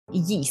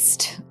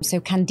Yeast, so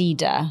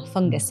candida,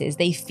 funguses,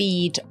 they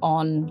feed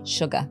on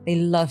sugar. They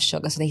love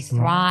sugar, so they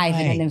thrive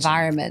in an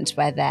environment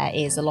where there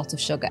is a lot of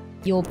sugar.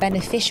 Your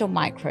beneficial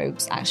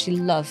microbes actually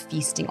love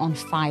feasting on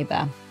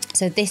fiber.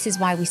 So this is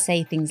why we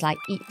say things like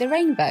eat the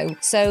rainbow.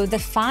 So the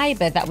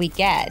fiber that we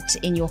get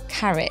in your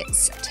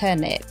carrots,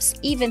 turnips,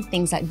 even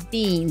things like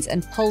beans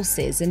and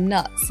pulses and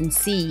nuts and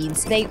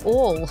seeds, they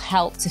all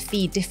help to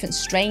feed different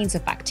strains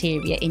of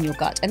bacteria in your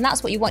gut. And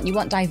that's what you want. You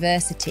want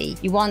diversity.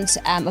 You want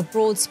a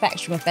broad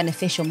spectrum of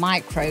beneficial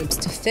microbes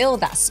to fill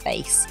that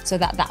space so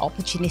that that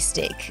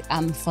opportunistic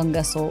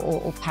fungus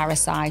or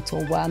parasite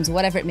or worms or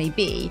whatever it may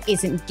be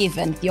isn't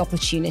given the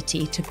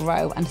opportunity to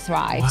grow and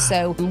thrive. Wow.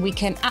 So we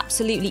can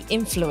absolutely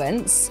influence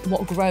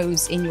what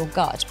grows in your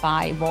gut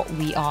by what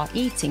we are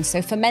eating.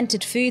 So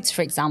fermented foods,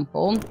 for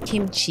example,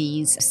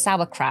 kimchi,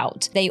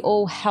 sauerkraut, they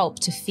all help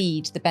to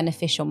feed the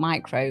beneficial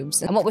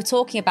microbes. And what we're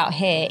talking about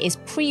here is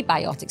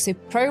prebiotics. So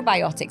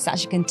probiotics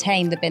actually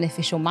contain the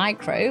beneficial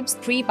microbes.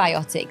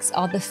 Prebiotics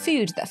are the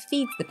food that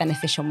feeds the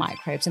beneficial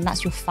microbes, and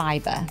that's your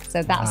fiber.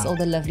 So that's all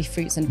the lovely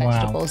fruits and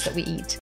vegetables that we eat.